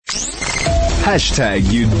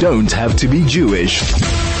You don't have to be Jewish.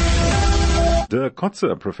 Dirk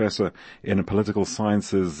Kotze, professor in political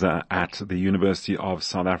sciences at the University of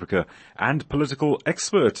South Africa and political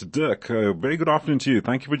expert. Dirk, very good afternoon to you.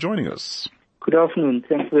 Thank you for joining us. Good afternoon.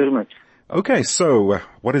 Thank you very much. Okay, so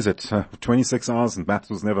what is it? 26 hours, and maths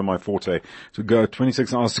was never my forte. To go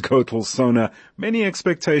 26 hours to go till SONA. Many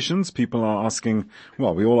expectations. People are asking,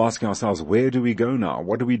 well, we're all asking ourselves, where do we go now?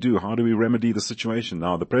 What do we do? How do we remedy the situation?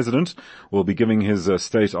 Now, the president will be giving his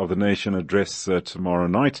State of the Nation address tomorrow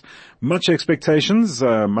night. Much expectations,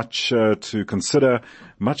 much to consider,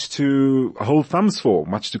 much to hold thumbs for,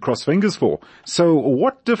 much to cross fingers for. So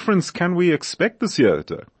what difference can we expect this year,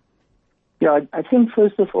 Dirk? Yeah, I think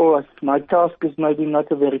first of all, my task is maybe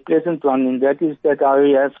not a very pleasant one, and that is that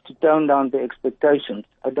I have to tone down the expectations.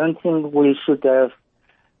 I don't think we should have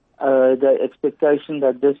the expectation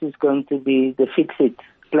that this is going to be the fix-it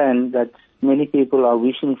plan that many people are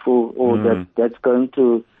wishing for, or that's going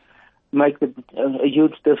to make a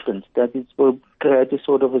huge difference, that it will create a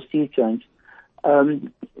sort of a sea change.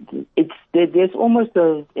 There's almost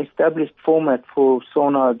an established format for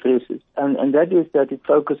SONA addresses, and that is that it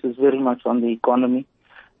focuses very much on the economy,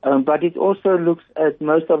 but it also looks at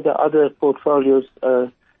most of the other portfolios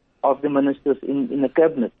of the ministers in the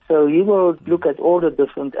cabinet. So you will look at all the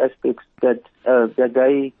different aspects that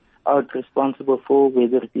they are responsible for,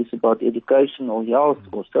 whether it is about education or health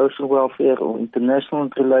or social welfare or international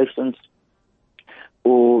relations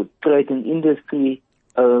or trade and industry,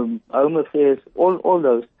 home affairs, all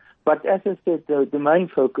those. But as I said, the main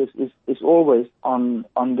focus is always on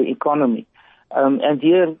the economy. And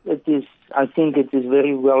here I think it is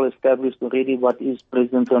very well established already what is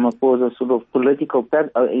President Ramaphosa's sort of political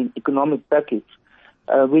economic package,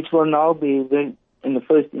 which will now be in the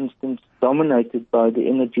first instance dominated by the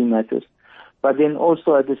energy matters. But then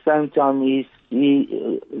also at the same time,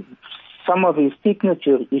 some of his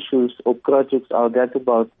signature issues or projects are that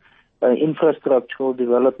about infrastructural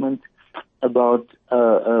development, about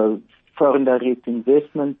foreign direct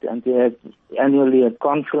investment, and they have annually a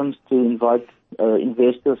conference to invite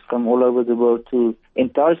investors from all over the world to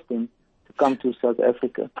entice them to come to South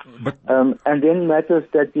Africa. And then matters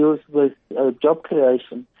that deals with job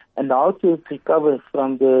creation and how to recover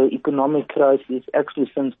from the economic crisis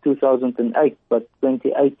actually since 2008, but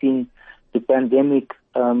 2018, the pandemic,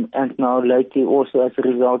 and now lately also as a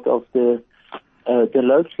result of the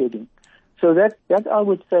load shedding. So that I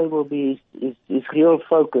would say will be his real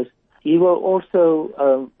focus. He will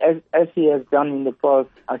also, as he has done in the past,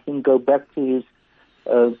 I think go back to his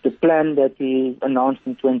the plan that he announced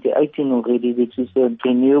in 2018 already, which is a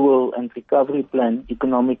renewal and recovery plan,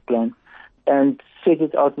 economic plan, and set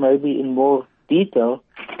it out maybe in more detail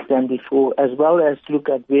than before, as well as look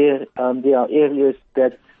at where there are areas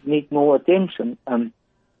that need more attention and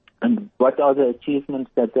what are the achievements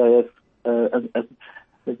that they have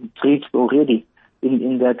reached already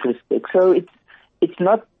in that respect. So it's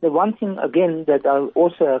not the one thing again that I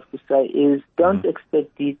also have to say is don't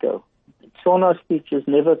expect detail. SONA speeches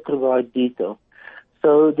never provide detail.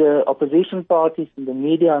 So the opposition parties and the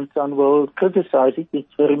media and so on will criticize it.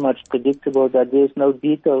 It's very much predictable that there's no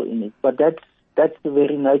detail in it. But that's the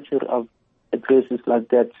very nature of addresses like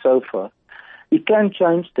that so far. We can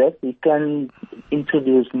change that. We can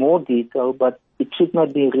introduce more detail, but it should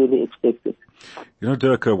not be really expected. You know,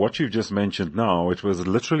 Dirk, what you've just mentioned now, it was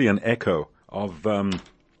literally an echo of,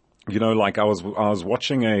 like I was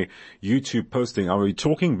watching a YouTube posting. I was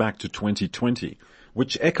talking back to 2020,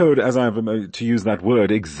 which echoed, as I have to use that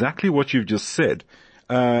word, exactly what you've just said.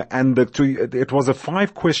 And it was a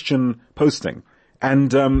 5-question posting.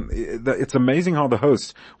 And it's amazing how the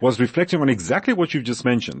host was reflecting on exactly what you've just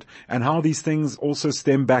mentioned and how these things also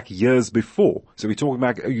stem back years before. So we're talking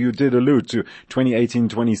back, you did allude to 2018,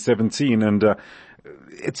 2017, and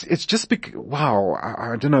it's just wow,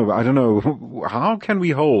 I don't know. How can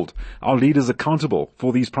we hold our leaders accountable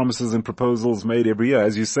for these promises and proposals made every year?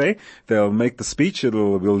 As you say, they'll make the speech,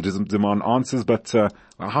 we'll demand answers, but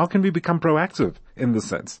how can we become proactive in this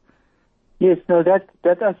sense? Yes, no, that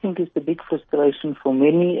I think is the big frustration for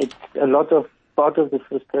many. It's a lot of part of the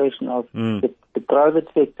frustration of the private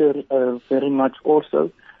sector, very much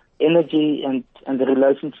also. Energy and the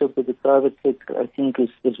relationship with the private sector, I think,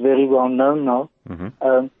 is very well known now.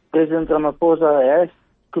 President Ramaphosa has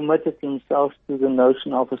committed himself to the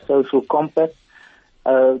notion of a social compact.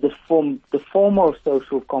 The formal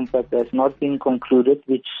social compact has not been concluded,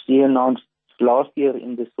 which he announced last year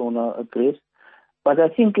in the SONA address. But I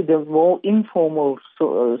think the more informal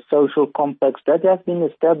social compacts that have been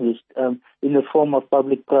established in the form of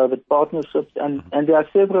public-private partnerships, and there are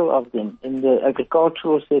several of them. In the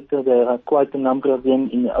agricultural sector, there are quite a number of them.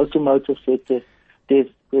 In the automotive sector, there's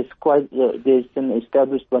an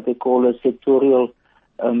established what they call a sectorial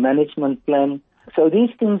management plan. So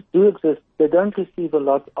these things do exist. They don't receive a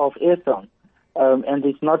lot of airtime, and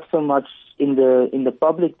it's not so much in the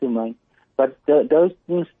public domain. But those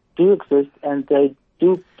things do exist, and they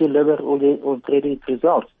do deliver already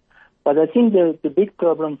results. But I think the big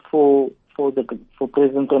problem for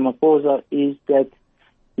President Ramaphosa is that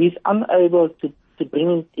he's unable to bring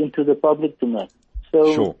it into the public domain.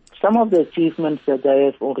 So some of the achievements that they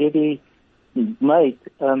have already made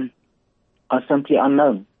are simply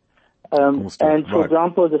unknown. And for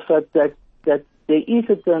example, the fact that there is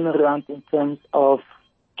a turnaround in terms of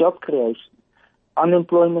job creation.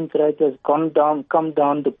 Unemployment rate has come down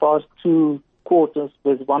the past 2 quarters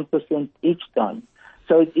with 1% each time.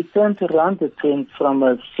 So it turns around the trend from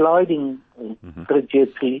a sliding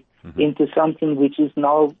trajectory into something which is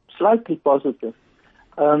now slightly positive.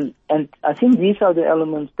 And I think these are the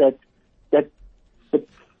elements that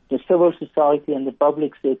the civil society and the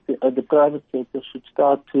public sector, the private sector should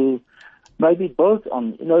start to maybe build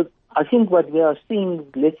on. I think what we are seeing,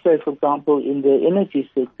 let's say, for example, in the energy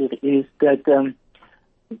sector, is that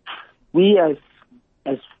we as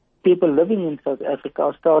people living in South Africa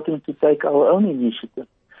are starting to take our own initiative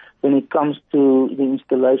when it comes to the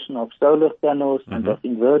installation of solar panels and of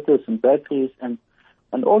inverters and batteries and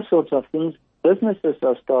all sorts of things. Businesses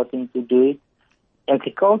are starting to do it.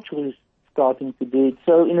 Agriculture is starting to do it.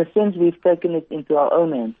 So in a sense, we've taken it into our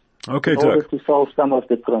own hands. Okay, in order Dirk. to solve some of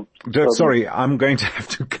the problems. Dirk, sorry, I'm going to have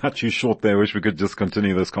to cut you short there. I wish we could just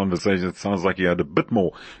continue this conversation. It sounds like you had a bit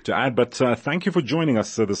more to add, but thank you for joining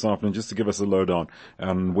us this afternoon just to give us a lowdown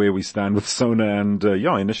on where we stand with SONA and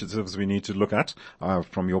initiatives we need to look at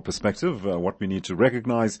from your perspective, what we need to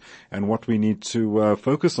recognize and what we need to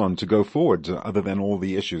focus on to go forward, other than all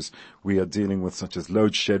the issues we are dealing with, such as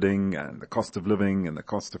load shedding and the cost of living and the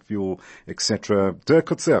cost of fuel, etc. Dirk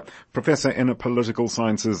Kotze, Professor in Political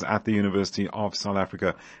Sciences at the University of South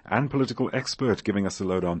Africa and political expert, giving us a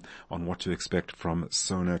lowdown on what to expect from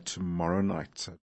SONA tomorrow night.